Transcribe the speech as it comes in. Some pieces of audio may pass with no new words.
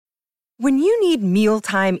When you need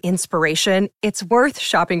mealtime inspiration, it's worth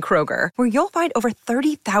shopping Kroger, where you'll find over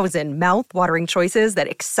 30,000 mouth-watering choices that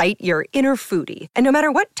excite your inner foodie. And no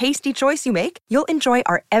matter what tasty choice you make, you'll enjoy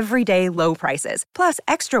our everyday low prices, plus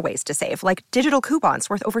extra ways to save, like digital coupons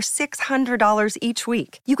worth over $600 each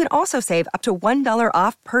week. You can also save up to $1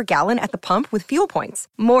 off per gallon at the pump with fuel points.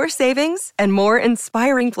 More savings and more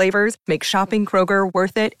inspiring flavors make shopping Kroger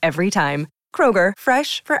worth it every time. Kroger,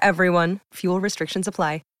 fresh for everyone. Fuel restrictions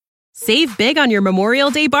apply. Save big on your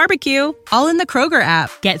Memorial Day barbecue, all in the Kroger app.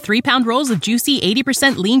 Get 3-pound rolls of juicy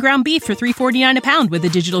 80% lean ground beef for $3.49 a pound with a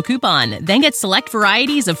digital coupon. Then get select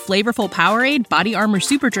varieties of flavorful Powerade, Body Armor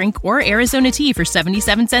Super Drink, or Arizona tea for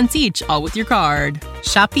 77 cents each, all with your card.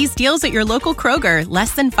 Shop these deals at your local Kroger,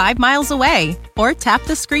 less than 5 miles away. Or tap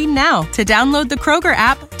the screen now to download the Kroger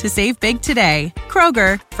app to save big today.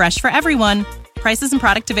 Kroger, fresh for everyone. Prices and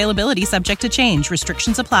product availability subject to change.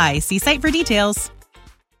 Restrictions apply. See site for details.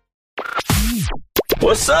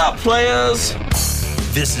 What's up, players?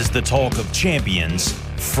 This is the Talk of Champions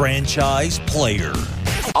franchise player.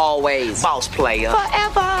 Always boss player.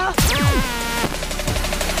 Forever.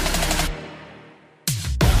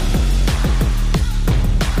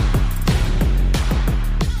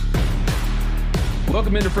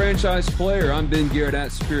 Welcome into Franchise Player. I'm Ben Garrett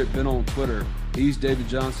at Spirit Ben on Twitter. He's David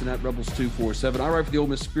Johnson at Rebels247. I write for the Ole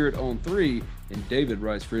Miss Spirit on 3, and David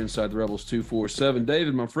writes for Inside the Rebels 247.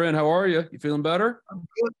 David, my friend, how are you? You feeling better? I'm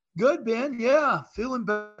good, Ben. Yeah, feeling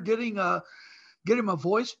better. Getting my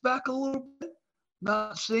voice back a little bit.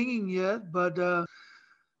 Not singing yet, but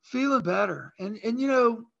feeling better. And you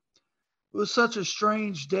know, it was such a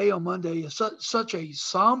strange day on Monday. Such a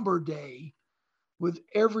somber day with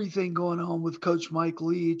everything going on with Coach Mike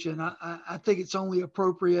Leach, and I think it's only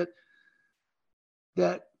appropriate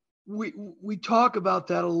that we talk about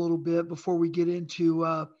that a little bit before we get into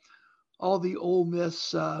all the Ole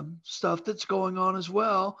Miss stuff that's going on as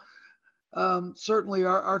well. Certainly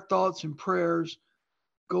our thoughts and prayers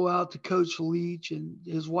go out to Coach Leach and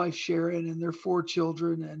his wife Sharon and their 4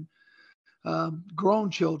 children and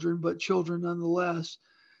grown children, but children nonetheless,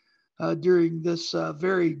 during this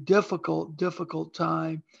very difficult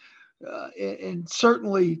time. And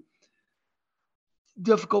certainly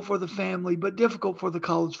difficult for the family, but difficult for the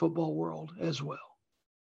college football world as well.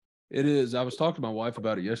 It is. I was talking to my wife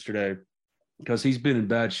about it yesterday because he's been in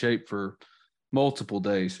bad shape for multiple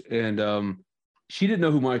days. And she didn't know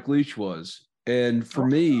who Mike Leach was. And for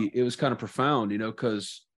me, it was kind of profound, you know,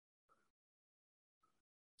 because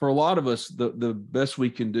for a lot of us, the best we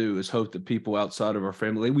can do is hope that people outside of our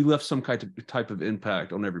family, we left some kind of type of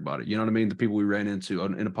impact on everybody. You know what I mean? The people we ran into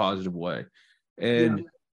in a positive way. And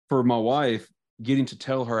for my wife, getting to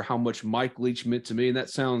tell her how much Mike Leach meant to me, and that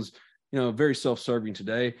sounds, you know, very self-serving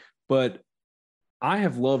today, but I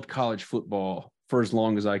have loved college football for as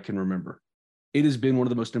long as I can remember. It has been one of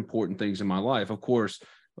the most important things in my life. Of course,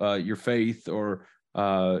 your faith or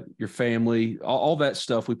your family, all that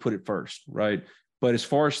stuff, we put it first, right? But as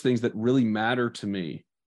far as things that really matter to me,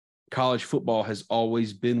 college football has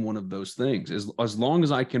always been one of those things as long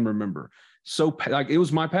as I can remember. So like, it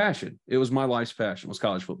was my passion. It was my life's passion, was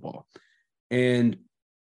college football. And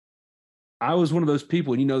I was one of those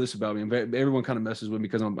people, and you know this about me. Everyone kind of messes with me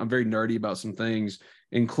because I'm very nerdy about some things,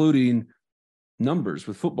 including numbers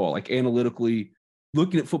with football, like analytically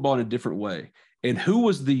looking at football in a different way. And who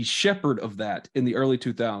was the shepherd of that in the early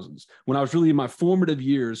 2000s when I was really in my formative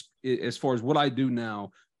years as far as what I do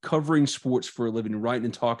now, covering sports for a living, writing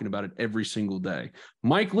and talking about it every single day?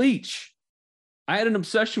 Mike Leach. I had an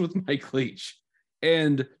obsession with Mike Leach.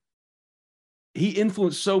 And he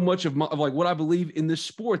influenced so much of like what I believe in this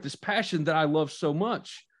sport, this passion that I love so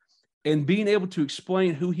much. And being able to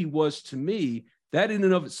explain who he was to me, that in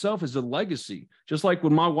and of itself is a legacy. Just like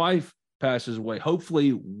when my wife passes away,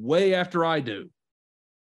 hopefully way after I do.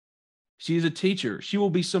 She's a teacher. She will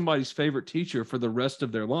be somebody's favorite teacher for the rest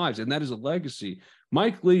of their lives. And that is a legacy.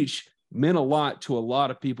 Mike Leach meant a lot to a lot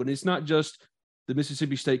of people. And it's not just the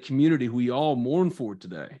Mississippi State community who we all mourn for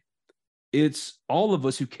today. It's all of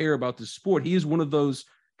us who care about this sport. He is one of those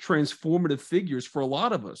transformative figures for a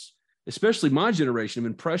lot of us, especially my generation of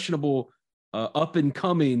impressionable,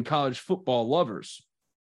 up-and-coming college football lovers.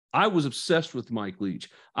 I was obsessed with Mike Leach.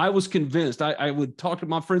 I was convinced. I would talk to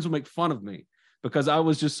my friends, would make fun of me because I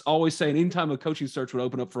was just always saying anytime a coaching search would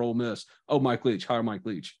open up for Ole Miss, oh, Mike Leach, hire Mike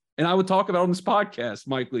Leach. And I would talk about on this podcast,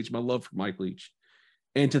 Mike Leach, my love for Mike Leach.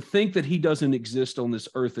 And to think that he doesn't exist on this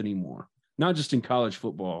earth anymore, not just in college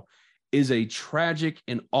football, is a tragic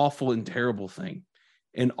and awful and terrible thing.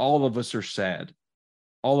 And all of us are sad.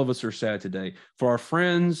 All of us are sad today. For our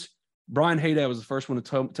friends Brian Haydad was the first one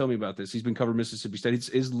to tell me about this. He's been covering Mississippi State.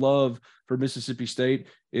 His love for Mississippi State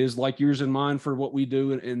is like yours and mine for what we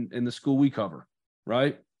do in the school we cover,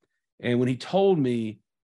 right? And when he told me,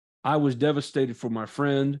 I was devastated for my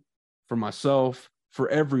friend, for myself, for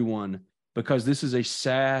everyone, because this is a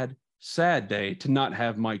sad, sad day to not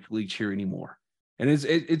have Mike Leach here anymore. And it's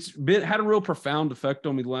had a real profound effect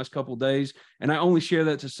on me the last couple of days. And I only share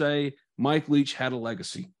that to say Mike Leach had a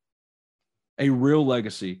legacy, a real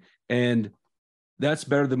legacy. And that's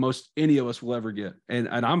better than most any of us will ever get. And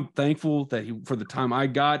I'm thankful that for the time I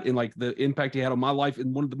got and like the impact he had on my life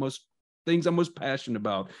and one of the most things I'm most passionate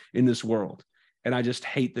about in this world. And I just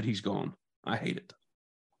hate that he's gone. I hate it.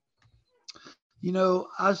 You know,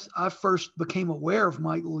 I first became aware of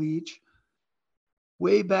Mike Leach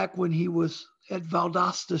way back when he was at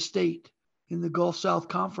Valdosta State in the Gulf South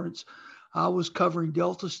Conference. I was covering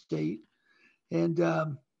Delta State. And,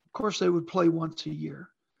 of course, they would play once a year.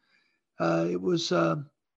 He was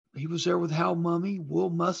there with Hal Mummy. Will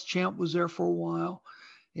Muschamp was there for a while.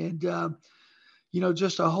 And,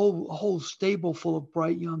 just a whole stable full of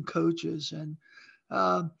bright young coaches. And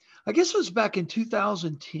I guess it was back in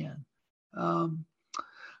 2010.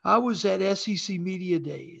 I was at SEC Media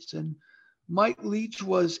Days, and Mike Leach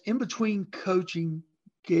was in between coaching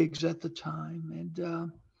gigs at the time.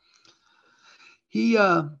 And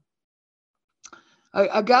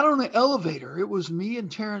I got on the elevator. It was me and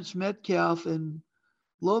Terrence Metcalf, and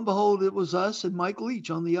lo and behold, it was us and Mike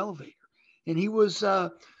Leach on the elevator. And he was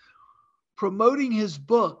promoting his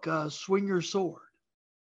book, Swing Your Sword.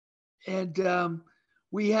 And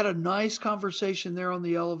we had a nice conversation there on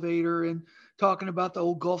the elevator and talking about the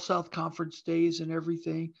old Gulf South Conference days and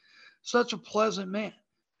everything. Such a pleasant man.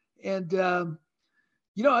 And,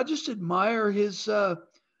 I just admire his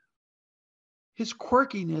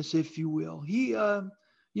quirkiness, if you will. You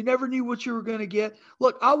never knew what you were going to get.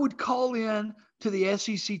 Look, I would call in to the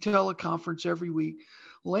SEC teleconference every week.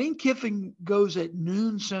 Lane Kiffin goes at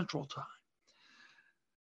noon Central Time.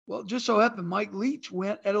 Well, it just so happened Mike Leach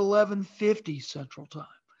went at 11:50 Central Time.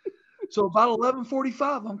 So about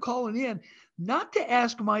 11:45, I'm calling in, not to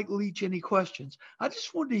ask Mike Leach any questions. I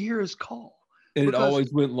just wanted to hear his call. And it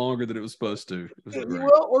always went longer than it was supposed to.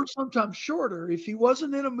 Well, or sometimes shorter. If he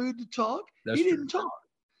wasn't in a mood to talk, he didn't talk.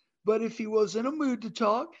 But if he was in a mood to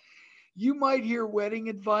talk, you might hear wedding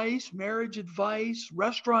advice, marriage advice,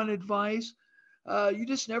 restaurant advice. You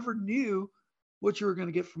just never knew what you were going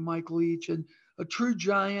to get from Mike Leach. And a true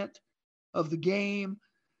giant of the game.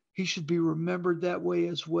 He should be remembered that way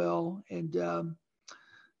as well. And,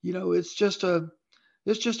 it's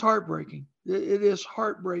just heartbreaking. It is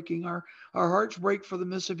heartbreaking. Our hearts break for the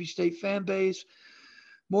Mississippi State fan base.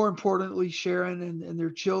 More importantly, Sharon and their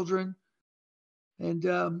children. And,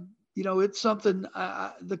 it's something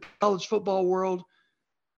the college football world,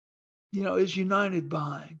 is united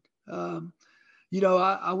behind.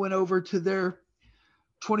 I went over to their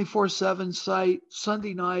 24/7 site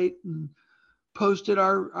Sunday night and posted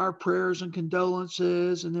our prayers and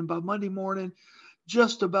condolences. And then by Monday morning,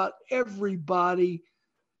 just about everybody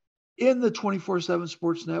in the 24/7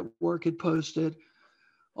 Sports Network had posted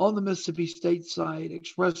on the Mississippi State site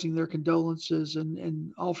expressing their condolences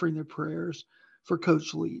and offering their prayers for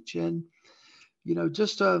Coach Leach. And,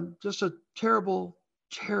 just a terrible,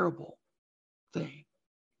 terrible thing.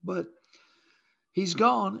 But he's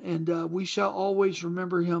gone, and we shall always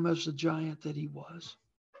remember him as the giant that he was.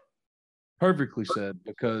 Perfectly said,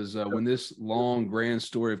 because when this long, grand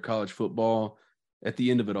story of college football, at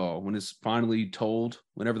the end of it all, when it's finally told,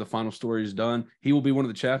 whenever the final story is done, he will be one of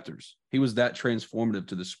the chapters. He was that transformative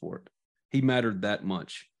to the sport. He mattered that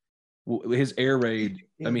much. His air raid,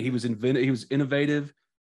 he was innovative,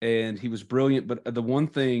 and he was brilliant. But the one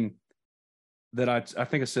thing that I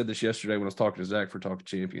think I said this yesterday when I was talking to Zach for Talking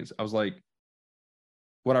Champions, I was like,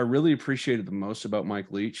 what I really appreciated the most about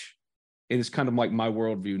Mike Leach, and it's kind of like my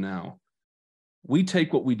worldview now, we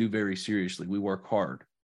take what we do very seriously. We work hard.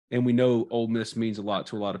 And we know Ole Miss means a lot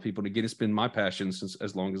to a lot of people. And again, it's been my passion since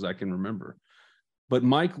as long as I can remember. But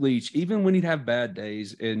Mike Leach, even when he'd have bad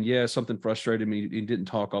days, and something frustrated me, he didn't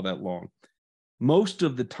talk all that long. Most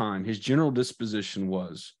of the time, his general disposition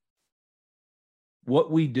was,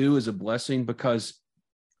 what we do is a blessing, because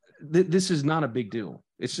this is not a big deal.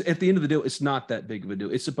 It's at the end of the deal, it's not that big of a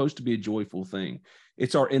deal. It's supposed to be a joyful thing.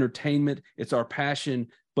 It's our entertainment. It's our passion.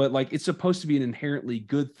 But it's supposed to be an inherently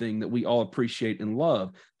good thing that we all appreciate and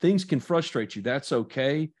love. Things can frustrate you. That's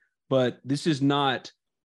okay. But this is not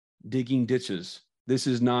digging ditches. This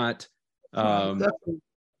is not, And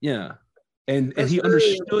he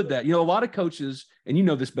understood that. A lot of coaches, and you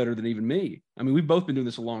know this better than even me. I mean, we've both been doing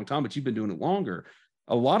this a long time, but you've been doing it longer.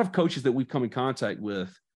 A lot of coaches that we've come in contact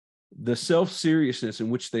with, the self-seriousness in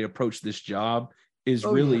which they approach this job is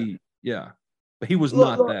Oh, really, but he was Look,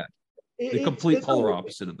 not look, that. The complete polar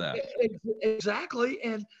opposite of that. exactly.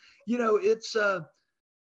 And, it's,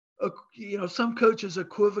 some coaches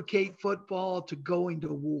equivocate football to going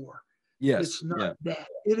to war. Yes. It's not Yeah. that.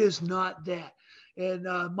 It is not that. And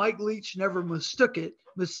Mike Leach never mistook it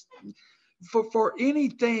for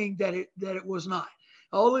anything that it was not.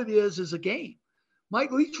 All it is a game.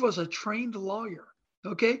 Mike Leach was a trained lawyer.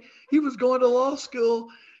 Okay, he was going to law school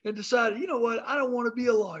and decided, you know what, I don't want to be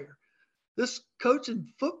a lawyer. This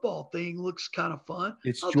coaching football thing looks kind of fun.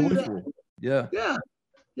 It's I'll joyful. do that. Yeah. Yeah,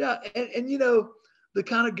 yeah. And the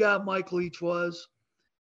kind of guy Mike Leach was,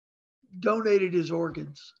 donated his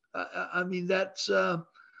organs. I mean, that's an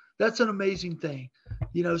amazing thing,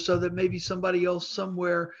 so that maybe somebody else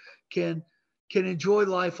somewhere can enjoy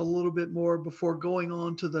life a little bit more before going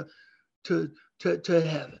on to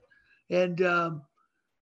heaven. And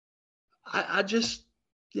I just,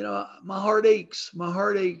 my heart aches. My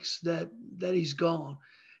heart aches that he's gone,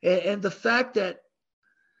 and the fact that,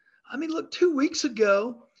 I mean, look, 2 weeks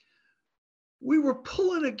ago we were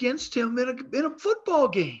pulling against him in a football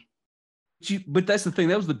game. But that's the thing.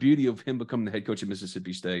 That was the beauty of him becoming the head coach at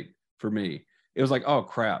Mississippi State for me. It was like, oh,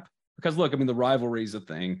 crap. Because, look, I mean, the rivalry is a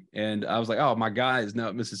thing. And I was like, oh, my guy is now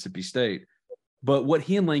at Mississippi State. But what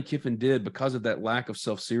he and Lane Kiffin did, because of that lack of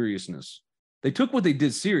self-seriousness, they took what they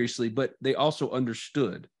did seriously, but they also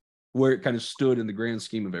understood where it kind of stood in the grand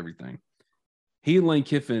scheme of everything. He and Lane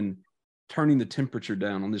Kiffin turning the temperature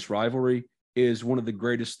down on this rivalry is one of the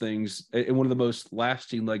greatest things and one of the most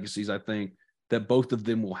lasting legacies, I think, that both of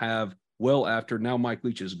them will have well after now Mike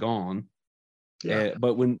Leach is gone. Yeah.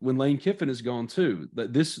 But when Lane Kiffin is gone too,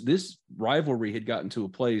 that this rivalry had gotten to a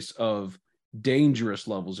place of dangerous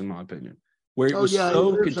levels, in my opinion, where it was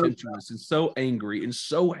so contemptuous and so angry and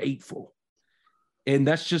so hateful. And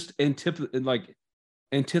that's just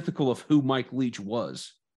antithetical of who Mike Leach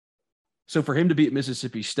was. So for him to be at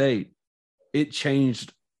Mississippi State, it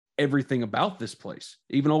changed everything about this place,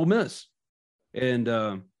 even Ole Miss. And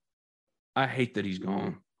I hate that he's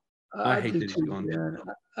gone. I hate that he's gone. Man.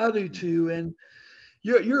 I do too. And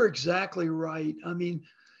you're exactly right. I mean,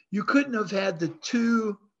 you couldn't have had the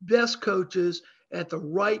two best coaches at the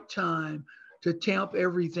right time to tamp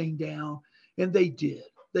everything down. And they did.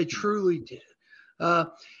 They truly did. I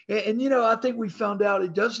think we found out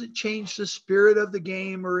it doesn't change the spirit of the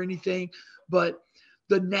game or anything, but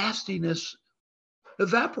the nastiness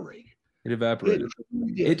evaporated. It evaporated.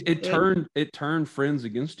 It turned friends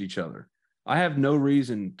against each other. I have no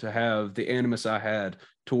reason to have the animus I had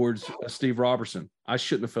towards Steve Robertson. I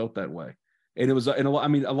shouldn't have felt that way. And it was, a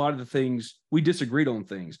lot of the things we disagreed on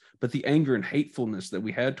things, but the anger and hatefulness that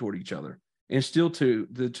we had toward each other, and still to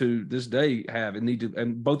this day have and need to,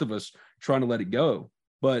 and both of us trying to let it go.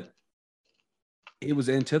 But it was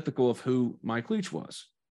antithetical of who Mike Leach was.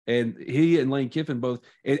 And he and Lane Kiffin both,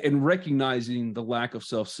 and recognizing the lack of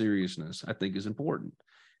self-seriousness, I think is important.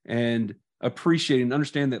 And appreciating and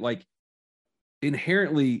understand that, like,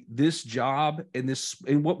 inherently this job and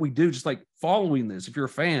what we do, just like following this, if you're a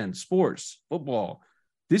fan, sports, football,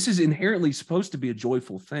 this is inherently supposed to be a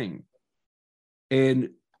joyful thing. And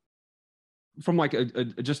from like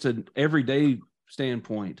just an everyday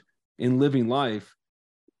standpoint in living life,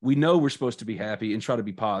 we know we're supposed to be happy and try to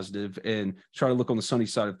be positive and try to look on the sunny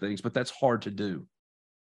side of things, but that's hard to do.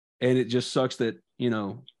 And it just sucks that,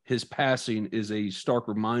 his passing is a stark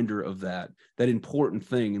reminder of that important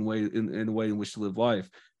thing in the way in which to live life.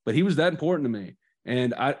 But he was that important to me.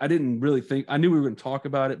 And I didn't really think, I knew we were going to talk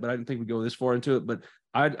about it, but I didn't think we'd go this far into it. But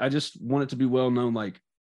I just want it to be well known, like,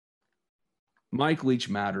 Mike Leach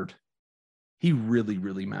mattered. He really,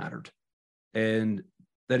 really mattered. And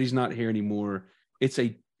that he's not here anymore, it's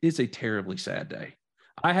a terribly sad day.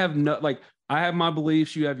 I have my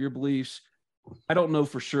beliefs, you have your beliefs. I don't know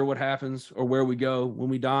for sure what happens or where we go when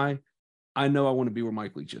we die. I know I want to be where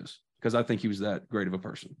Mike Leach is because I think he was that great of a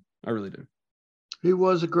person. I really do. He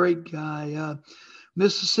was a great guy.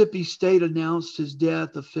 Mississippi State announced his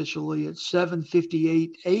death officially at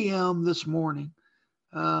 7:58 a.m. this morning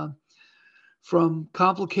from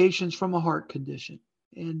complications from a heart condition.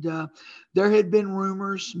 And there had been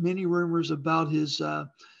many rumors about his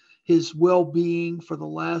well-being for the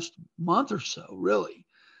last month or so, really.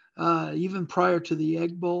 Even prior to the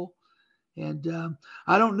Egg Bowl. And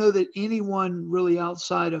I don't know that anyone really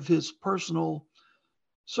outside of his personal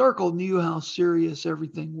circle knew how serious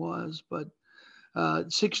everything was. But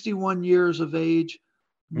 61 years of age,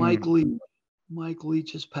 Mike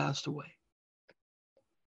Leach has passed away.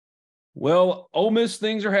 Well, Ole Miss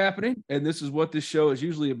things are happening, and this is what this show is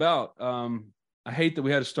usually about. I hate that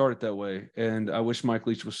we had to start it that way, and I wish Mike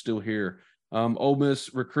Leach was still here. Ole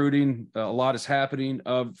Miss recruiting, a lot is happening.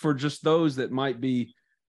 For just those that might be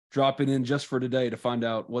dropping in just for today to find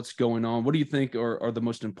out what's going on, what do you think are the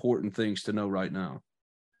most important things to know right now?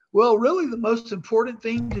 Well, really, the most important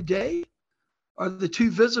thing today are the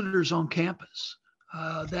two visitors on campus.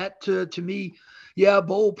 That to me, yeah,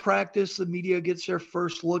 bowl practice. The media gets their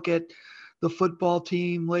first look at the football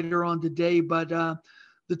team later on today, but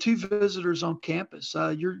the two visitors on campus,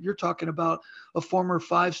 you're talking about a former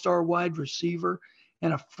 5-star wide receiver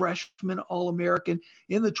and a freshman All-American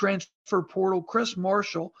in the transfer portal, Chris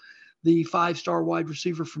Marshall, the 5-star wide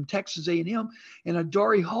receiver from Texas A&M, and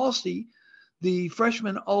Adari Halsey, the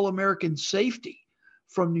freshman All-American safety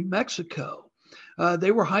from New Mexico.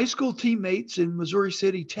 They were high school teammates in Missouri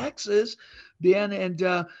City, Texas, Ben, and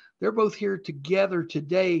they're both here together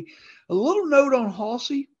today. A little note on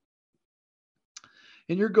Halsey,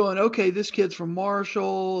 and you're going, okay, this kid's from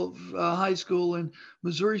Marshall High School in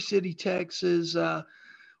Missouri City, Texas,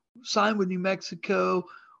 signed with New Mexico.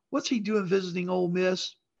 What's he doing visiting Ole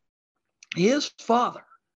Miss? His father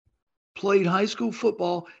played high school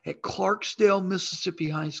football at Clarksdale, Mississippi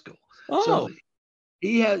High School. Oh, so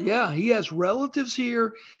he has relatives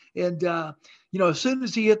here. And, as soon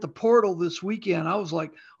as he hit the portal this weekend, I was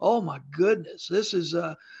like, oh my goodness, this is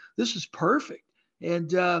perfect.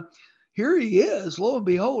 And here he is. Lo and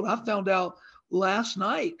behold, I found out last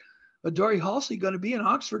night, Adari Halsey going to be in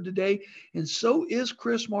Oxford today. And so is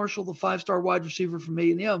Chris Marshall, the 5-star wide receiver from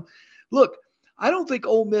A&M. Look, I don't think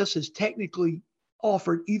Ole Miss has technically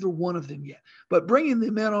offered either one of them yet, but bringing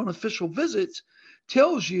them in on official visits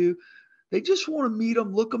tells you they just want to meet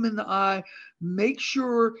them, look them in the eye, make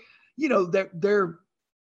sure, that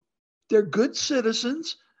they're good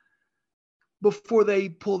citizens before they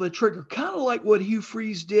pull the trigger. Kind of like what Hugh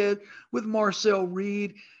Freeze did with Marcel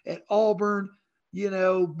Reed at Auburn,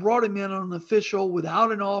 brought him in on an official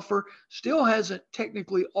without an offer, still hasn't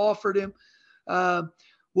technically offered him.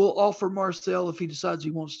 Will offer Marcel if he decides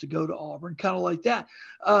he wants to go to Auburn, kind of like that.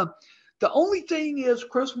 The only thing is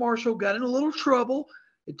Chris Marshall got in a little trouble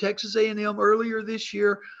at Texas A&M earlier this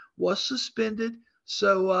year, was suspended.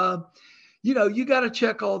 So, you got to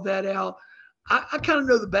check all that out. I kind of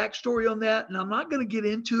know the backstory on that, and I'm not going to get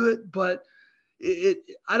into it, but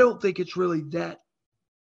I don't think it's really that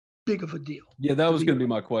big of a deal. Yeah, that was going to be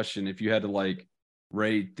my question. If you had to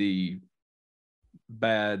rate the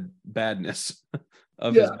badness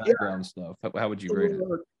of his background stuff, how would you rate it?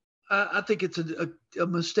 I think it's a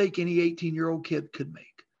mistake any 18-year-old kid could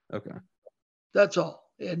make. Okay, that's all.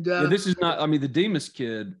 And this is not. I mean, the Demas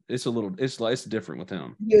kid. It's different with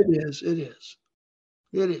him. It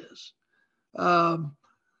is. And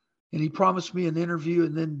he promised me an interview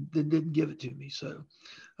and then didn't give it to me. So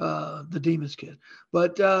the Demas kid,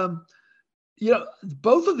 but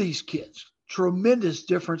both of these kids, tremendous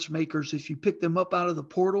difference makers. If you pick them up out of the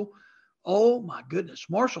portal, oh my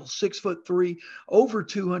goodness, Marshall's 6'3", over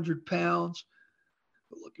 200 pounds.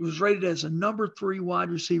 Look, he was rated as a number 3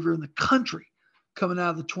 wide receiver in the country coming out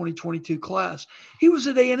of the 2022 class. He was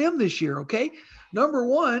at A&M this year. Okay. Number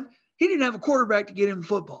 1, he didn't have a quarterback to get him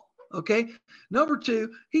football. Okay. Number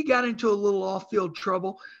 2, he got into a little off-field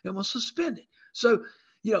trouble and was suspended. So,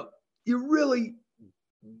 you really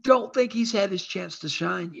don't think he's had his chance to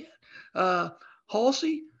shine yet.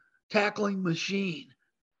 Halsey, tackling machine.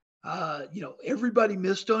 Everybody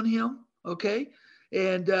missed on him. Okay.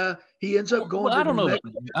 And he ends up going I don't know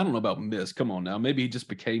about miss. Come on now. Maybe he just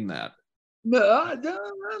became that. No,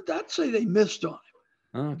 I'd say they missed on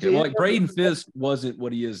him. Okay. Well, Braden Fisk wasn't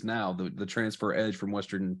what he is now, the transfer edge from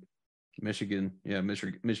Western Michigan. Yeah,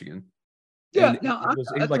 Michigan. Yeah,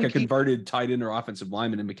 he's like a converted tight end or offensive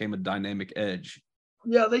lineman and became a dynamic edge.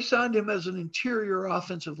 Yeah, they signed him as an interior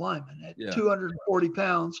offensive lineman at 240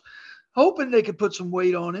 pounds, hoping they could put some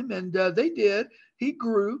weight on him, and they did. He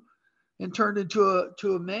grew and turned into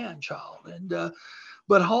a man child. And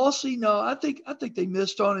but Halsey, no, I think they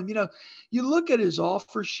missed on him. You look at his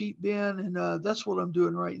offer sheet, Ben, and that's what I'm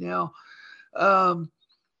doing right now.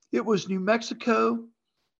 It was New Mexico.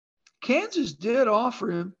 Kansas did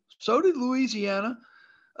offer him. So did Louisiana.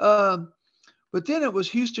 But then it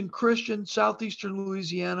was Houston Christian, Southeastern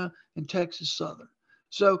Louisiana, and Texas Southern.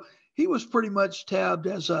 So he was pretty much tabbed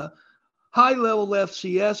as a high-level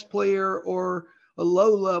FCS player or a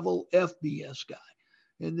low-level FBS guy.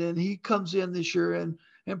 And then he comes in this year and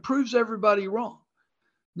proves everybody wrong.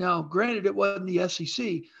 Now, granted, it wasn't the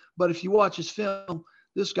SEC, but if you watch his film,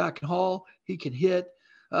 this guy can haul, he can hit.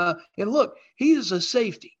 And look, he is a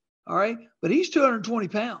safety, all right? But he's 220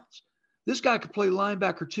 pounds. This guy could play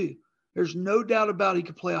linebacker too. There's no doubt about he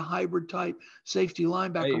could play a hybrid type safety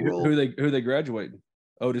linebacker role. Who they graduating?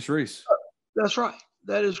 Otis Reese. That's right.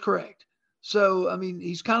 That is correct. So, I mean,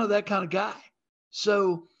 he's kind of that kind of guy.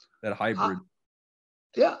 So that hybrid.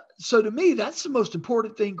 Yeah. So to me, that's the most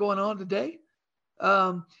important thing going on today.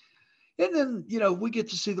 And then, we get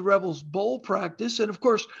to see the Rebels bowl practice. And of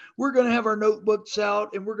course, we're going to have our notebooks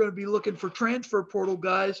out and we're going to be looking for transfer portal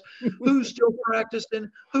guys, who's still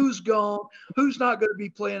practicing, who's gone, who's not going to be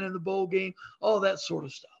playing in the bowl game, all that sort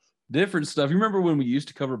of stuff. Different stuff. You remember when we used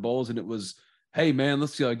to cover bowls and it was, hey, man,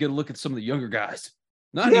 let's get a look at some of the younger guys.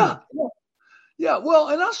 Yeah. Well,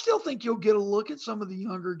 and I still think you'll get a look at some of the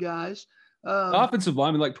younger guys. Offensive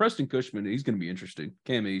lineman like Preston Cushman, he's going to be interesting.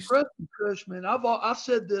 Cam East. Preston Cushman, I've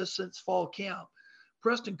said this since fall camp.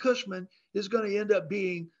 Preston Cushman is going to end up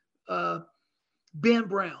being Ben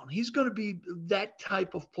Brown. He's going to be that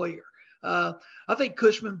type of player. I think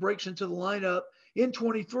Cushman breaks into the lineup in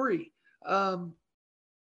 23. I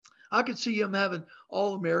could see him having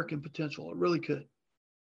All-American potential. It really could.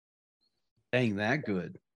 Dang, that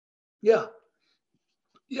good. Yeah,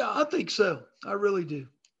 I think so. I really do.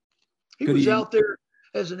 He was out there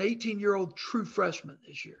as an 18-year-old true freshman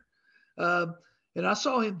this year. And I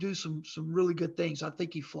saw him do some really good things. I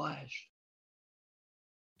think he flashed.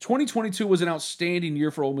 2022 was an outstanding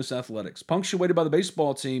year for Ole Miss athletics, punctuated by the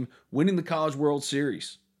baseball team winning the College World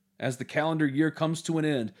Series. As the calendar year comes to an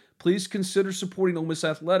end, please consider supporting Ole Miss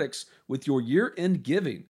athletics with your year-end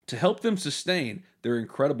giving to help them sustain their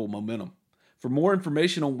incredible momentum. For more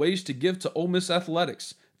information on ways to give to Ole Miss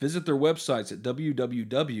athletics, visit their websites at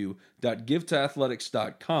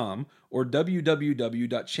www.givetoathletics.com or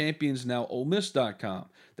www.championsnowolemmiss.com.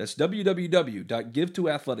 That's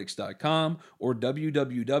www.givetoathletics.com or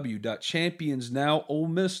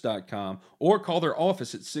www.championsnowolemmiss.com or call their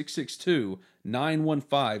office at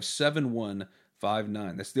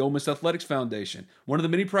 662-915-7159. That's the Ole Miss Athletics Foundation, one of the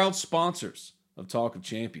many proud sponsors of Talk of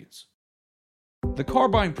Champions. The car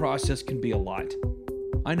buying process can be a lot.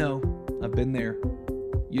 I know, I've been there.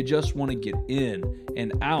 You just want to get in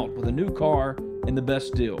and out with a new car and the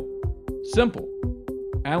best deal. Simple.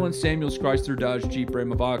 Allen Samuels Chrysler Dodge Jeep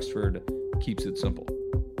Ram of Oxford keeps it simple.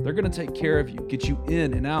 They're going to take care of you, get you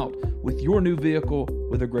in and out with your new vehicle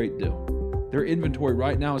with a great deal. Their inventory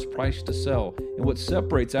right now is priced to sell, and what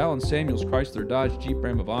separates Allen Samuels Chrysler Dodge Jeep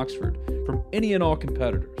Ram of Oxford from any and all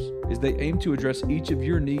competitors is they aim to address each of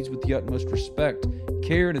your needs with the utmost respect,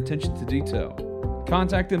 care, and attention to detail.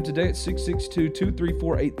 Contact them today at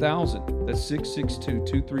 662-234-8000. That's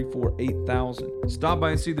 662-234-8000. Stop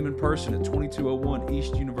by and see them in person at 2201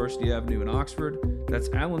 East University Avenue in Oxford. That's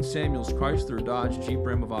Allen Samuels Chrysler Dodge Jeep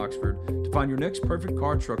Ram of Oxford to find your next perfect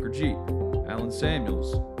car, truck, or Jeep. Allen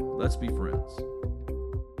Samuels, let's be friends.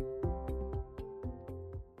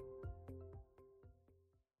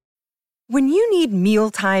 When you need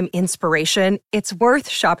mealtime inspiration, it's worth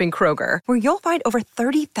shopping Kroger, where you'll find over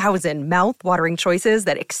 30,000 mouth-watering choices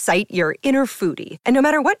that excite your inner foodie. And no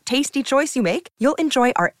matter what tasty choice you make, you'll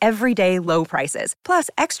enjoy our everyday low prices, plus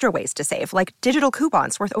extra ways to save, like digital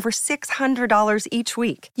coupons worth over $600 each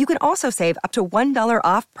week. You can also save up to $1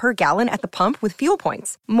 off per gallon at the pump with fuel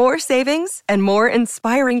points. More savings and more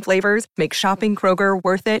inspiring flavors make shopping Kroger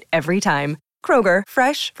worth it every time. Kroger,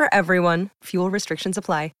 fresh for everyone. Fuel restrictions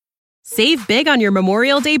apply. Save big on your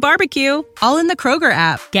Memorial Day barbecue, all in the Kroger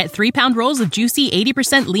app. Get 3-pound rolls of juicy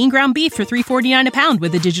 80% lean ground beef for $3.49 a pound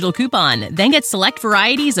with a digital coupon. Then get select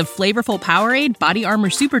varieties of flavorful Powerade, Body Armor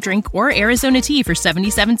Super Drink, or Arizona tea for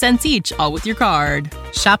 77 cents each, all with your card.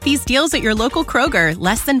 Shop these deals at your local Kroger,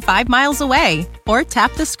 less than 5 miles away. Or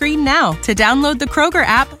tap the screen now to download the Kroger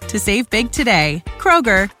app to save big today.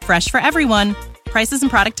 Kroger, fresh for everyone. Prices and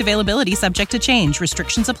product availability subject to change.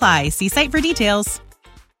 Restrictions apply. See site for details.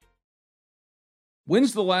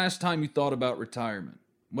 When's the last time you thought about retirement?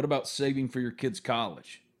 What about saving for your kids'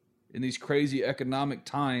 college? In these crazy economic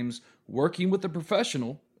times, working with a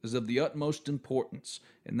professional is of the utmost importance,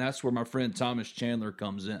 and that's where my friend Thomas Chandler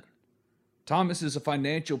comes in. Thomas is a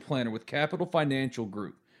financial planner with Capital Financial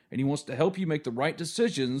Group, and he wants to help you make the right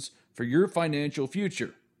decisions for your financial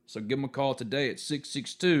future. So give him a call today at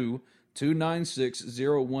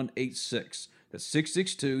 662-296-0186. That's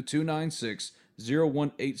 662-296-0186.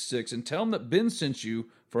 0186 and tell them that Ben sent you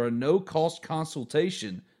for a no-cost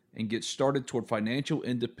consultation and get started toward financial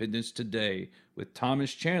independence today with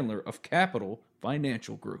Thomas Chandler of Capital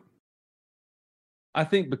Financial Group. I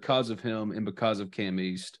think because of him and because of Cam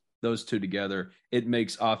East, those two together, it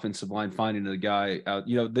makes offensive line finding a guy out.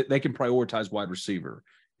 You know, they can prioritize wide receiver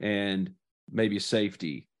and maybe a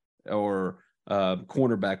safety or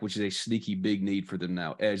cornerback, which is a sneaky big need for them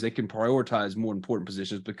now. Edge, they can prioritize more important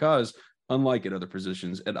positions because unlike at other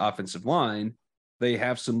positions at offensive line, they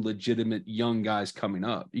have some legitimate young guys coming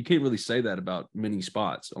up. You can't really say that about many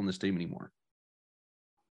spots on this team anymore.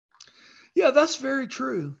 Yeah, that's very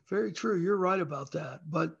true. Very true. You're right about that.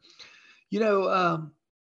 But,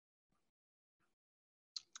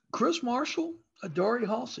 Chris Marshall, Adari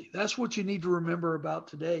Halsey, that's what you need to remember about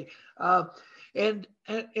today. And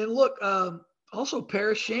look, also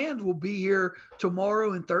Paris Shand will be here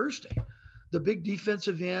tomorrow and Thursday, the big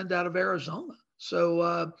defensive end out of Arizona.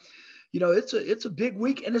 So, it's a big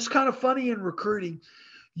week. And it's kind of funny in recruiting.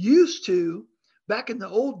 Used to, back in the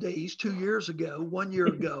old days, 2 years ago, 1 year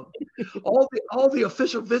ago, all the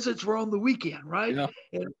official visits were on the weekend, right? Yeah.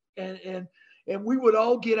 And we would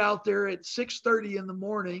all get out there at 6:30 in the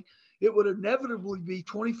morning. It would inevitably be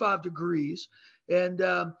 25 degrees, and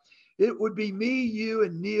it would be me, you,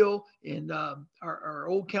 and Neil, and our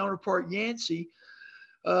old counterpart Yancey,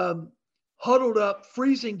 huddled up,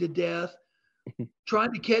 freezing to death,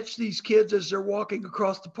 trying to catch these kids as they're walking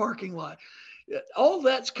across the parking lot. All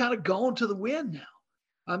that's kind of gone to the wind now.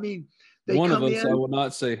 I mean, they one come of us, in. I will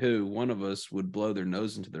not say who, one of us would blow their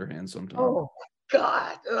nose into their hand sometime. Oh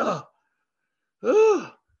God.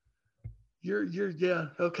 Ugh. Yeah.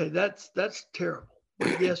 Okay. That's terrible.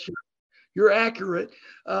 But yes, you're accurate.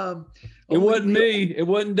 It wasn't me. It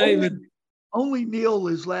wasn't David. Only Neil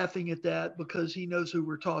is laughing at that because he knows who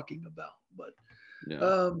we're talking about. But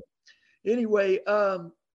anyway,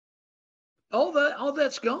 all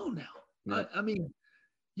that's gone now. Yeah. I mean,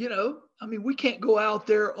 we can't go out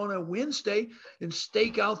there on a Wednesday and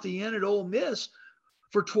stake out the inn at Ole Miss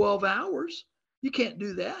for 12 hours. You can't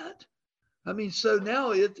do that. I mean, so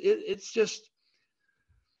now it's just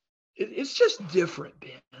different,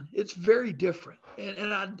 Ben. It's very different,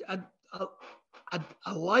 and I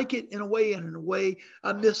like it in a way, and in a way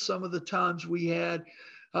I miss some of the times we had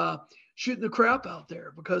shooting the crap out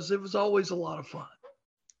there because it was always a lot of fun.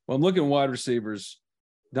 Well, I'm looking at wide receivers.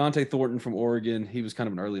 Dante Thornton from Oregon, he was kind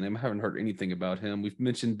of an early name. I haven't heard anything about him. We've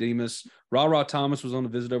mentioned Demas. Ra Thomas was on a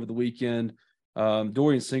visit over the weekend.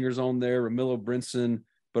 Dorian Singer's on there. Ramilo Brinson.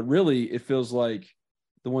 But really, it feels like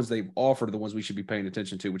the ones they've offered are the ones we should be paying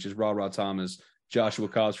attention to, which is Ra Thomas, Joshua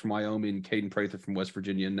Cobbs from Wyoming, Caden Prather from West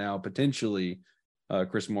Virginia, and now potentially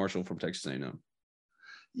Chris Marshall from Texas A&M.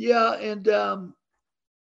 Yeah, and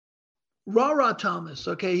Ra Thomas,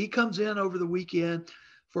 okay, he comes in over the weekend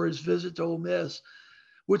for his visit to Ole Miss,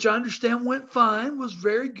 which I understand went fine, was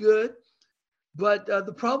very good. But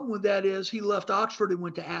the problem with that is he left Oxford and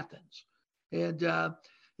went to Athens. And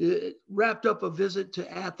it wrapped up a visit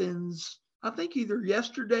to Athens, I think either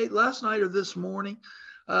last night or this morning.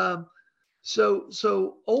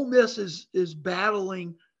 So Ole Miss is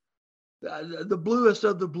battling the bluest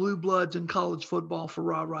of the blue bloods in college football for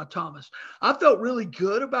Ra Thomas. I felt really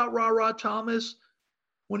good about Ra Thomas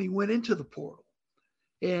when he went into the portal,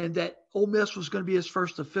 and that Ole Miss was going to be his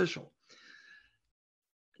first official.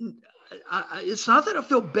 It's not that I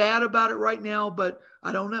feel bad about it right now, but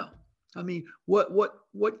I don't know. I mean, what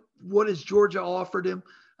has Georgia offered him?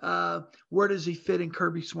 Where does he fit in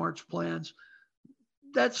Kirby Smart's plans?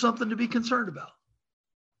 That's something to be concerned about.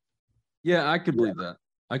 Yeah, I could believe that.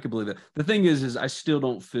 The thing is I still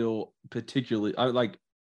don't feel particularly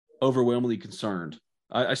overwhelmingly concerned.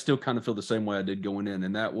 I still kind of feel the same way I did going in,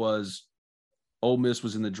 and that was Ole Miss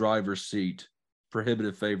was in the driver's seat,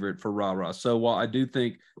 prohibitive favorite for Ra. So while I do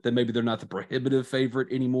think that maybe they're not the prohibitive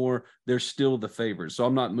favorite anymore, they're still the favorite. So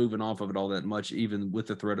I'm not moving off of it all that much, even with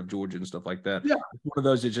the threat of Georgia and stuff like that. Yeah. It's one of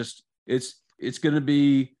those, it's going to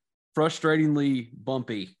be frustratingly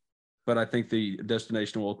bumpy, but I think the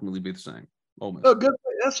destination will ultimately be the same. Ole Miss. Oh, good.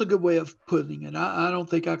 That's a good way of putting it. I don't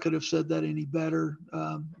think I could have said that any better.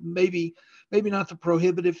 Maybe not the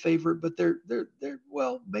prohibitive favorite, but they're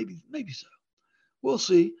well, maybe so. We'll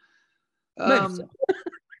see. Maybe so.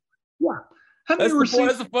 Yeah. That's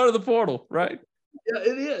the fun of the portal, right? Yeah,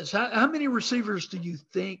 it is. How many receivers do you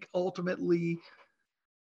think ultimately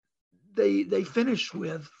they finish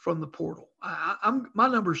with from the portal? My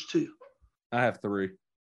number's 2. I have 3.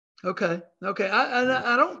 Okay.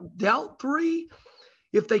 I don't doubt 3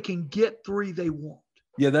 if they can get 3 they want.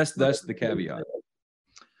 Yeah, that's the caveat.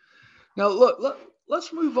 Now look,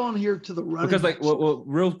 let's move on here to the running. Because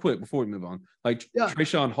real quick before we move on,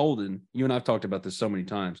 Trayshawn Holden, you and I've talked about this so many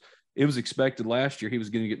times. It was expected last year he was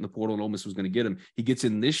going to get in the portal and Ole Miss was going to get him. He gets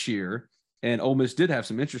in this year, and Ole Miss did have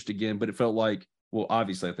some interest again, but it felt like, well,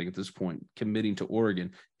 obviously I think at this point, committing to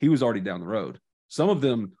Oregon, he was already down the road. Some of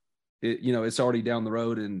them, it's already down the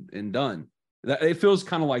road and done. It feels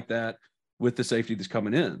kind of like that with the safety that's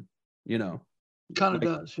coming in, Kind of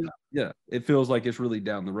does, yeah. Yeah, it feels like it's really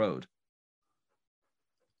down the road.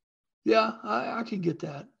 Yeah, I can get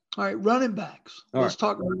that. All right, running backs. Let's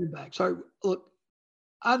talk running backs. All right, look,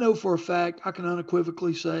 I know for a fact, I can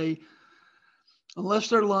unequivocally say, unless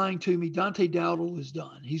they're lying to me, Dante Dowdle is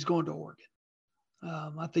done. He's going to Oregon.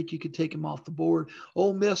 I think you could take him off the board.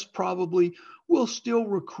 Ole Miss probably will still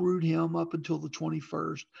recruit him up until the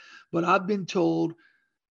 21st, but I've been told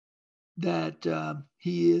that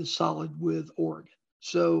he is solid with Oregon.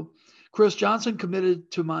 So Chris Johnson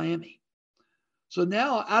committed to Miami. So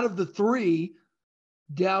now out of the three,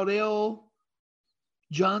 Dowdell,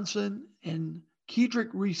 Johnson, and Kedrick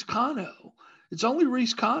Reese-Cano, it's only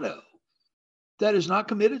Reese-Cano that is not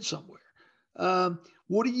committed somewhere.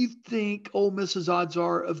 What do you think Ole Miss's odds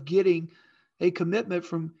are of getting a commitment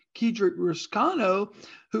from Kedrick Reese-Cano,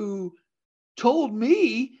 who told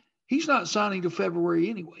me he's not signing till February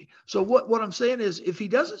anyway? So what I'm saying is, if he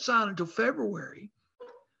doesn't sign until February,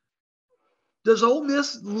 does Ole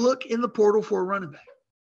Miss look in the portal for a running back?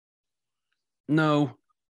 No,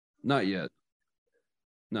 not yet.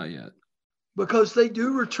 Not yet. Because they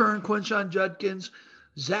do return Quinshon Judkins.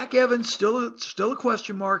 Zach Evans, still a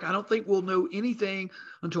question mark. I don't think we'll know anything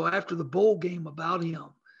until after the bowl game about him.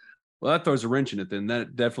 Well, that throws a wrench in it then.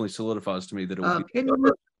 That definitely solidifies to me that it will be.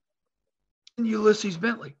 And Ulysses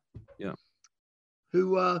Bentley. Yeah.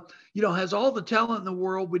 Who, has all the talent in the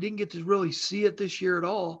world. We didn't get to really see it this year at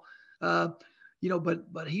all. But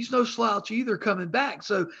he's no slouch either coming back.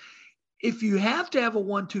 So if you have to have a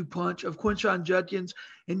 1-2 punch of Quinshon Judkins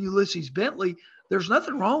and Ulysses Bentley, there's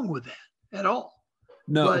nothing wrong with that at all.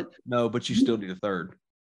 But you still need a third.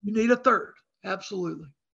 You need a third. Absolutely.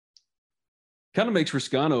 Kind of makes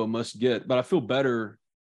Reese-Cano a must get, but I feel better.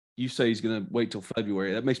 You say he's going to wait till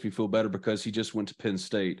February. That makes me feel better because he just went to Penn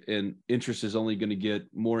State and interest is only going to get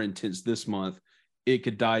more intense this month. It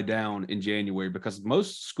could die down in January because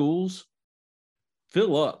most schools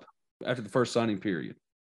fill up after the first signing period.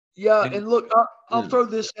 Yeah, and look, I'll throw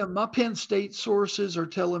this in. My Penn State sources are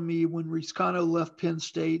telling me when Reese-Cano left Penn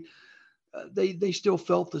State, they still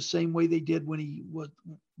felt the same way they did when he was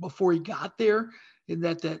before he got there, in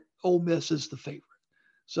that Ole Miss is the favorite.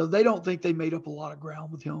 So they don't think they made up a lot of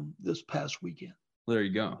ground with him this past weekend. Well, there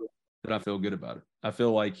you go. But I feel good about it. I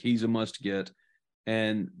feel like he's a must get,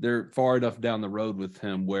 and they're far enough down the road with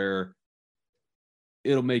him where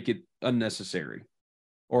it'll make it unnecessary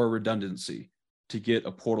or a redundancy to get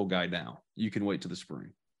a portal guy now. You can wait till the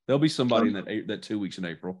spring. There'll be somebody in that 2 weeks in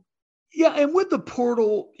April. Yeah, and with the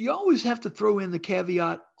portal, you always have to throw in the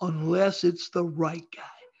caveat, unless it's the right guy.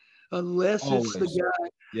 Unless it's the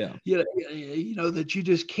guy, that you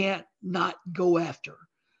just can't not go after.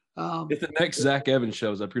 If the next Zach Evans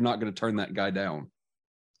shows up, you're not going to turn that guy down.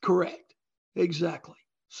 Correct. Exactly.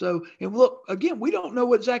 So, and look, again, we don't know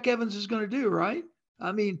what Zach Evans is going to do, right?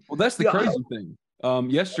 I mean. Well, that's the crazy thing.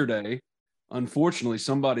 Yesterday, unfortunately,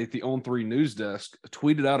 somebody at the On3 news desk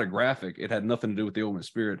tweeted out a graphic. It had nothing to do with the Ole Miss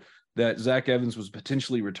Spirit, that Zach Evans was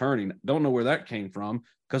potentially returning. Don't know where that came from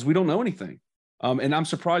because we don't know anything. And I'm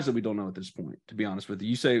surprised that we don't know at this point, to be honest with you.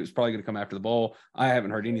 You say it was probably going to come after the ball. I haven't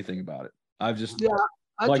heard anything about it. I've just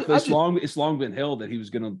it's long been held that he was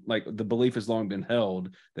going to, the belief has long been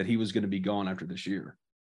held that he was going to be gone after this year.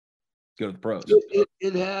 Go to the pros.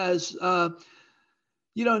 It has, and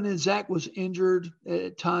then Zach was injured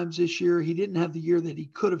at times this year. He didn't have the year that he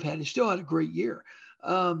could have had. He still had a great year.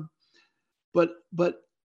 But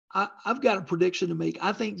I've got a prediction to make.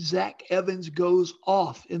 I think Zach Evans goes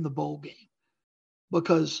off in the bowl game,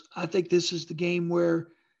 because I think this is the game where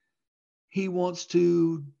he wants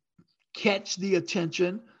to catch the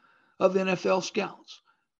attention of NFL scouts.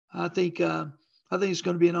 I think it's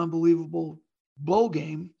going to be an unbelievable bowl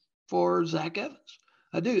game for Zach Evans.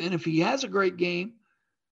 I do. And if he has a great game,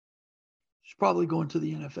 he's probably going to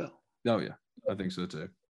the NFL. Oh, yeah. I think so, too.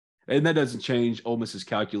 And that doesn't change Ole Miss's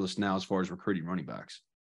calculus now as far as recruiting running backs.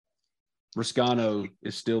 Reese-Cano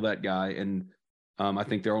is still that guy, and I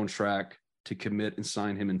think they're on track to commit and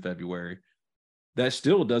sign him in February. That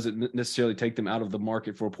still doesn't necessarily take them out of the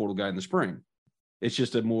market for a portal guy in the spring. It's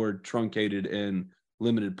just a more truncated and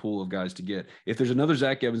limited pool of guys to get. If there's another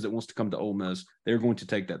Zach Evans that wants to come to Ole Miss, they're going to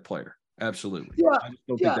take that player. Absolutely. Yeah, I just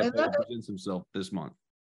don't think that presents himself this month.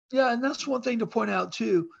 Yeah, and that's one thing to point out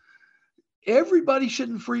too. Everybody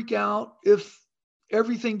shouldn't freak out if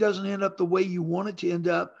everything doesn't end up the way you want it to end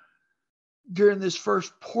up during this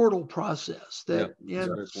first portal process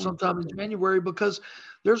sometime in January, because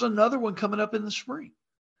there's another one coming up in the spring,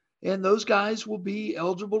 and those guys will be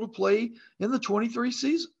eligible to play in the 23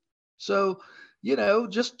 season. So,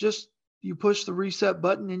 just you push the reset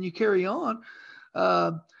button and you carry on.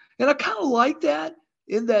 And I kind of like that,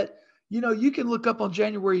 in that, you can look up on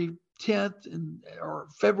January 10th or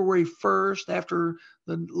February 1st after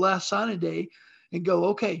the last signing day, and go,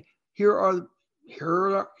 okay, these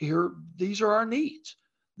are our needs.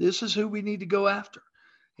 This is who we need to go after.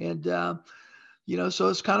 And, so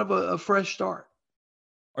it's kind of a fresh start.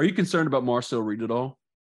 Are you concerned about Marcel Reed at all?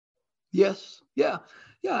 Yes. Yeah.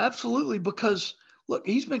 Yeah, absolutely. Because look,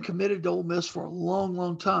 he's been committed to Ole Miss for a long,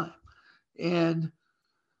 long time. And,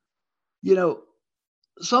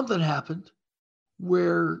 something happened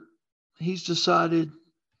where he's decided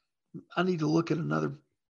I need to look at another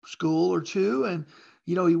school or two. And,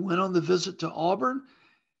 he went on the visit to Auburn.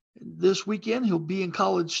 This weekend, he'll be in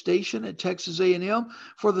College Station at Texas A&M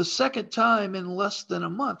for the second time in less than a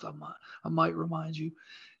month. I might remind you.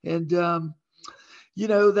 And,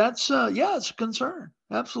 that's, it's a concern.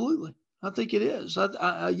 Absolutely. I think it is.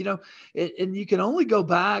 And you can only go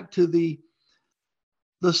back to the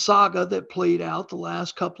saga that played out the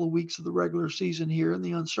last couple of weeks of the regular season here and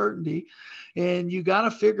the uncertainty. And you got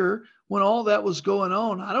to figure when all that was going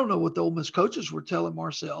on, I don't know what the Ole Miss coaches were telling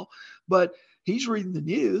Marcel, but he's reading the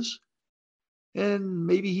news and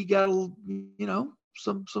maybe he got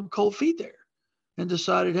some cold feet there and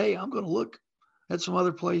decided, hey, I'm going to look at some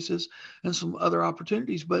other places and some other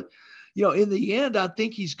opportunities. But, in the end, I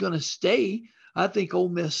think he's going to stay. I think Ole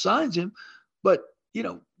Miss signs him. But,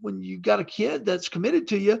 when you got a kid that's committed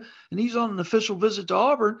to you and he's on an official visit to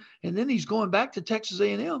Auburn and then he's going back to Texas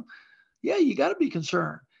A&M, yeah, you got to be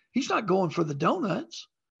concerned. He's not going for the donuts.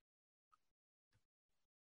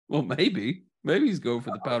 Well, maybe he's going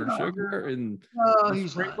for the powdered sugar and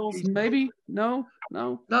he's sprinkles. Not. Maybe no,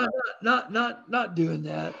 not doing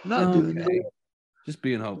that. Not doing that. Just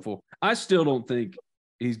being hopeful. I still don't think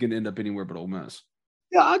he's going to end up anywhere but Ole Miss.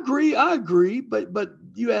 Yeah, I agree. But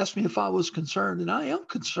you asked me if I was concerned, and I am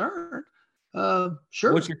concerned.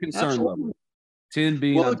 Sure. What's your concern absolutely. level? 10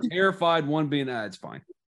 being I'm terrified, 1 being it's fine.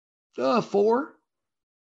 4.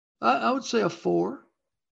 I would say a 4.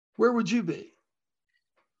 Where would you be?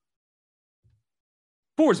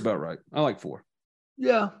 4 is about right. I like 4.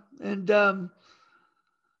 Yeah, and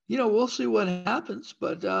we'll see what happens.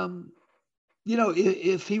 But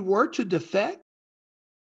if he were to defect,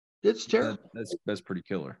 it's terrible. That's pretty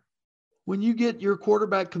killer. When you get your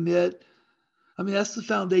quarterback commit, I mean, that's the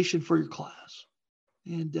foundation for your class.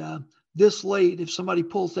 And this late, if somebody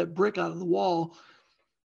pulls that brick out of the wall,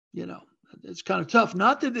 it's kind of tough.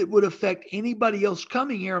 Not that it would affect anybody else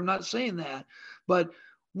coming here. I'm not saying that. But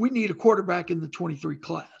we need a quarterback in the 23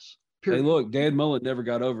 class. Period. Hey, look, Dan Mullen never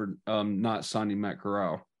got over not signing Matt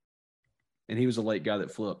Corral. And he was a late guy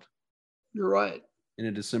that flipped. You're right.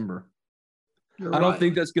 In December. You're I don't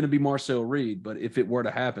think that's going to be Marcel Reed, but if it were to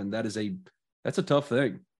happen, that's a tough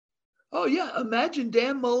thing. Oh, yeah. Imagine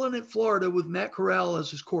Dan Mullen at Florida with Matt Corral as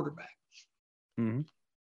his quarterback. Mm-hmm.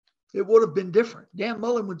 It would have been different. Dan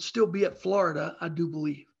Mullen would still be at Florida, I do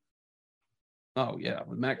believe. Oh, yeah,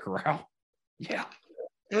 with Matt Corral. Yeah.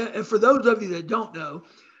 And for those of you that don't know,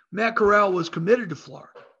 Matt Corral was committed to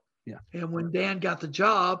Florida. Yeah. And when Dan got the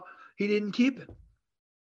job, he didn't keep him.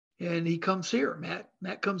 And he comes here.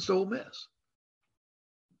 Matt comes to Ole Miss.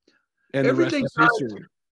 And everything the rest is history.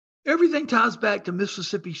 Everything ties back to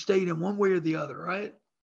Mississippi State in one way or the other, right?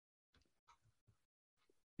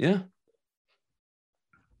 Yeah.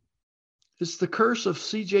 It's the curse of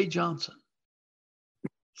C.J. Johnson.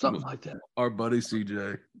 Something like that. Our buddy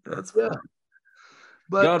C.J. That's funny.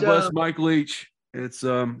 But, God bless Mike Leach. It's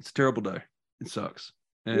a terrible day. It sucks.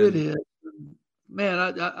 And it is. Man,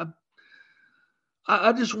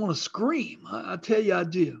 I just want to scream. I tell you, I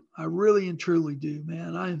do. I really and truly do,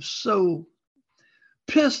 man. I am so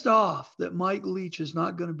pissed off that Mike Leach is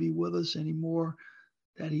not going to be with us anymore,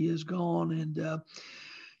 that he is gone. And,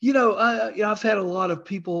 I've had a lot of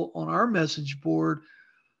people on our message board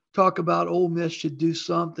talk about Ole Miss should do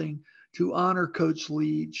something to honor Coach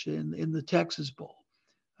Leach in the Texas Bowl.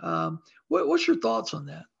 What's your thoughts on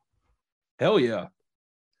that? Hell yeah.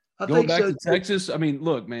 Going back to Texas, I mean,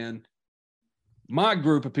 look, man, my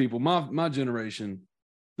group of people, my generation,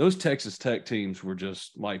 those Texas Tech teams were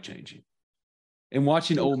just life-changing. And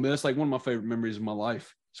watching Ole Miss, like one of my favorite memories of my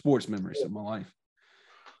life, sports memories of my life,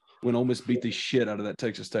 when Ole Miss beat the shit out of that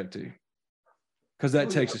Texas Tech team. Because that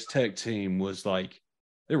Texas Tech team was like,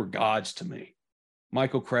 they were gods to me.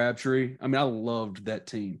 Michael Crabtree, I mean, I loved that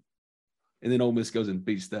team. And then Ole Miss goes and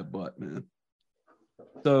beats that butt, man.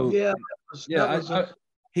 So,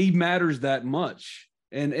 he matters that much.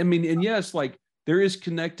 And I mean, and yes, like there is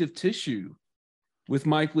connective tissue with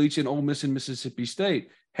Mike Leach and Ole Miss and Mississippi State.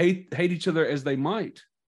 Hate each other as they might.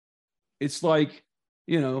 It's like,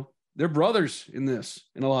 they're brothers in this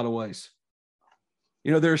in a lot of ways.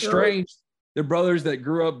 They're estranged. They're brothers that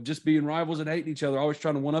grew up just being rivals and hating each other, always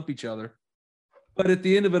trying to one-up each other. But at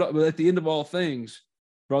the end of all things,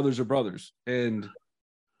 brothers are brothers. And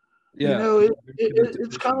You know,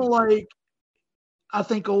 it's kind of like, I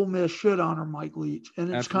think Ole Miss should honor Mike Leach.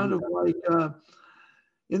 And it's kind of like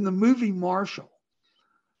in the movie Marshall,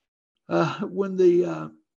 when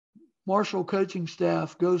the Marshall coaching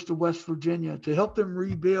staff goes to West Virginia to help them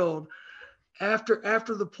rebuild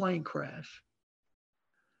after the plane crash.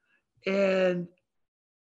 And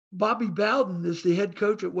Bobby Bowden is the head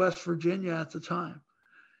coach at West Virginia at the time.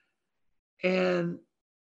 And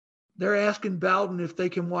they're asking Bowden if they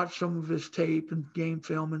can watch some of his tape and game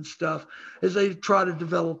film and stuff as they try to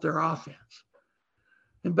develop their offense.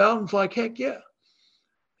 And Bowden's like, heck yeah.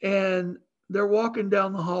 And they're walking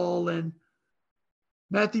down the hall, and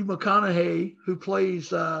Matthew McConaughey, who plays,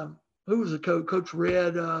 who was the coach? Coach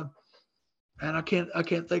Red, and I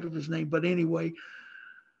can't think of his name, but anyway,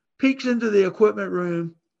 peeks into the equipment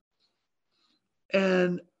room,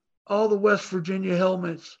 and all the West Virginia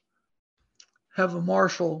helmets have a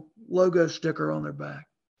Marshall logo sticker on their back.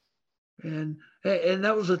 And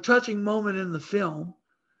that was a touching moment in the film,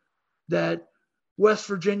 that West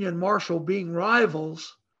Virginia and Marshall, being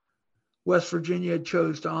rivals, West Virginia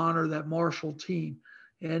chose to honor that Marshall team.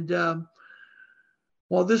 And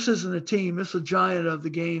while this isn't a team, it's a giant of the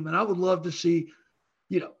game. And I would love to see,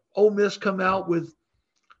 Ole Miss come out with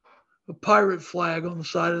a pirate flag on the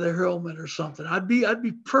side of their helmet or something. I'd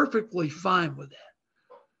be perfectly fine with that.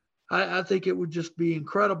 I think it would just be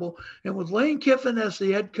incredible. And with Lane Kiffin as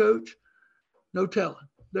the head coach, no telling.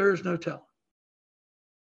 There is no telling.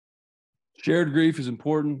 Shared grief is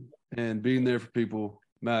important, and being there for people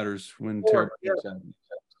matters when terrible things happen.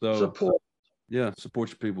 So support. Yeah, support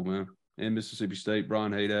your people, man. And Mississippi State,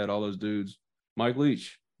 Brian Haydad, all those dudes. Mike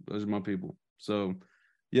Leach, those are my people. So,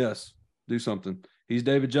 yes, do something. He's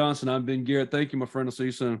David Johnson. I'm Ben Garrett. Thank you, my friend. I'll see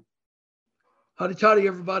you soon. Howdy toddy,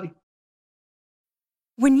 everybody.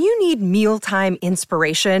 When you need mealtime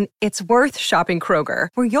inspiration, it's worth shopping Kroger,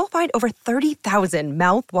 where you'll find over 30,000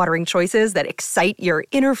 mouth-watering choices that excite your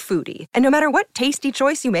inner foodie. And no matter what tasty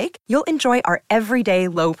choice you make, you'll enjoy our everyday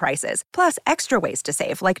low prices, plus extra ways to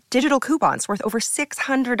save, like digital coupons worth over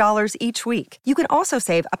 $600 each week. You can also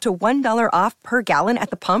save up to $1 off per gallon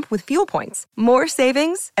at the pump with fuel points. More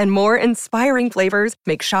savings and more inspiring flavors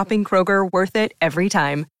make shopping Kroger worth it every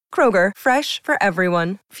time. Kroger, fresh for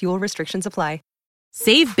everyone. Fuel restrictions apply.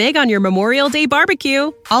 Save big on your Memorial Day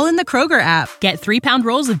barbecue, all in the Kroger app. Get 3-pound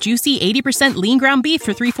rolls of juicy 80% lean ground beef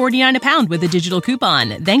for $3.49 a pound with a digital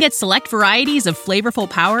coupon. Then get select varieties of flavorful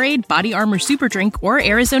Powerade, Body Armor Super Drink, or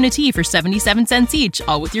Arizona tea for 77 cents each,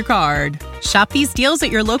 all with your card. Shop these deals at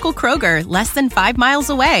your local Kroger, less than 5 miles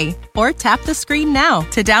away. Or tap the screen now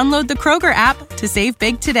to download the Kroger app to save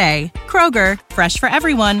big today. Kroger, fresh for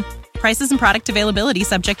everyone. Prices and product availability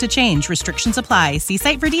subject to change. Restrictions apply. See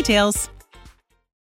site for details.